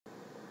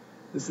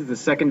This is the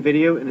second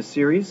video in a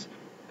series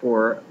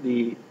for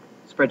the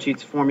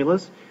spreadsheets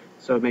formulas,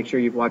 so make sure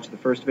you've watched the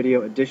first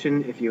video,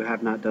 addition, if you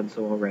have not done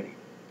so already.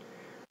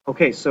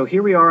 Okay, so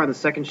here we are on the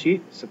second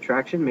sheet,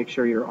 subtraction. Make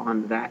sure you're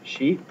on that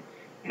sheet.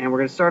 And we're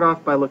going to start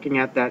off by looking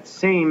at that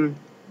same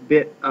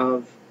bit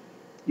of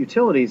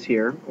utilities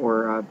here,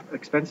 or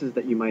expenses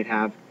that you might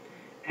have,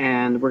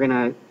 and we're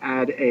going to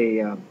add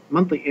a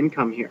monthly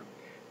income here.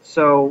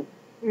 So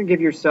you're going to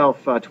give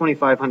yourself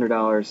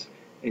 $2,500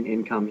 in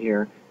income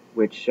here,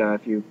 which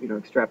if you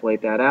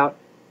extrapolate that out,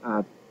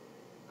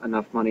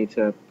 enough money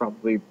to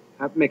probably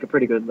make a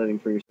pretty good living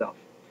for yourself.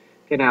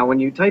 Okay, now when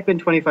you type in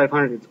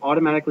 2,500, it's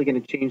automatically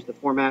going to change the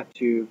format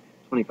to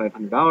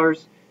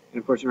 $2,500. And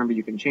of course, remember,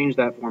 you can change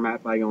that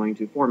format by going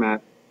to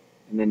Format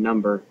and then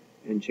Number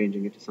and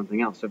changing it to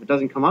something else. So if it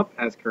doesn't come up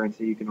as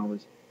currency, you can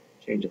always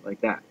change it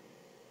like that.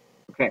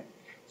 Okay,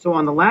 so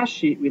on the last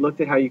sheet, we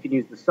looked at how you can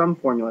use the sum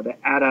formula to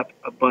add up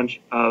a bunch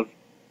of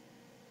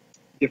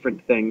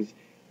different things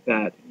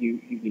that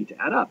you need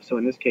to add up. So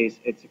in this case,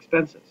 it's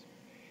expenses.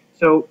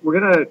 So we're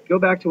going to go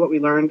back to what we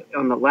learned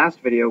on the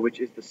last video,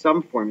 which is the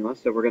sum formula.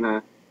 So we're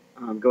going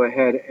to go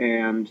ahead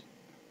and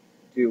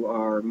do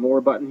our More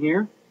button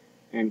here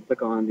and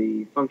click on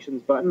the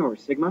Functions button, or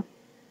Sigma,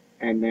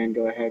 and then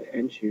go ahead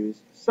and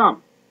choose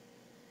Sum.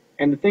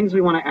 And the things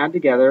we want to add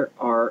together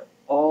are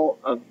all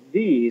of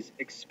these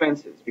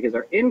expenses, because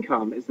our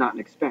income is not an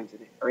expense.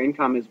 Our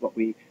income is what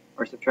we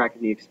are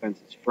subtracting the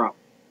expenses from.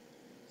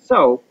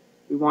 So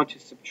we want to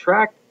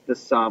subtract the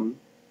sum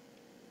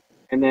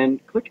and then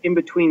click in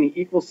between the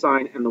equal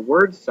sign and the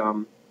word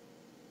sum.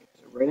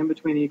 So right in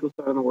between the equal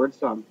sign and the word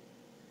sum.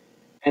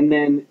 And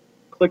then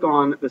click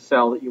on the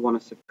cell that you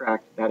want to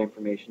subtract that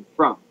information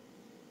from.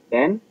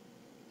 Then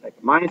type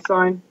a minus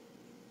sign.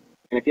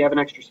 And if you have an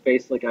extra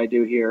space like I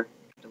do here,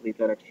 delete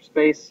that extra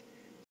space.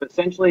 But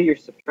essentially, you're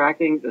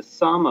subtracting the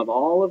sum of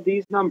all of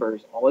these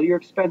numbers, all of your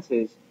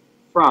expenses,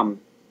 from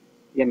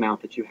the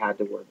amount that you had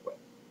to work with.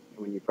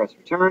 And when you press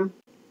return,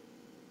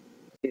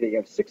 see that you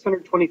have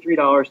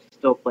 $623 to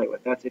still play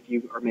with. That's if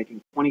you are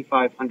making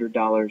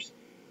 $2,500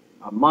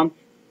 a month,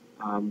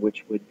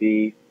 which would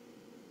be,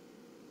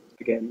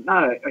 again,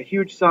 not a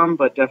huge sum,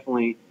 but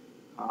definitely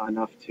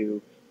enough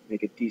to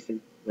make a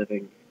decent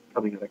living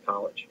coming out of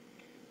college.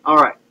 All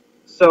right,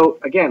 so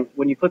again,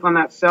 when you click on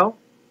that cell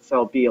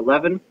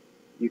B11,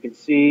 you can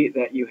see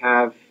that you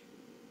have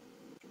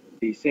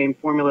the same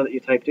formula that you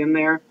typed in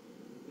there,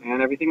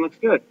 and everything looks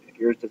good. If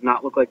yours does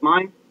not look like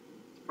mine,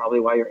 it's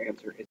probably why your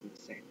answer isn't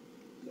the same.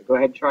 So go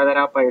ahead and try that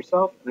out by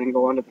yourself, and then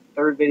go on to the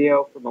third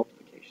video for multiplication.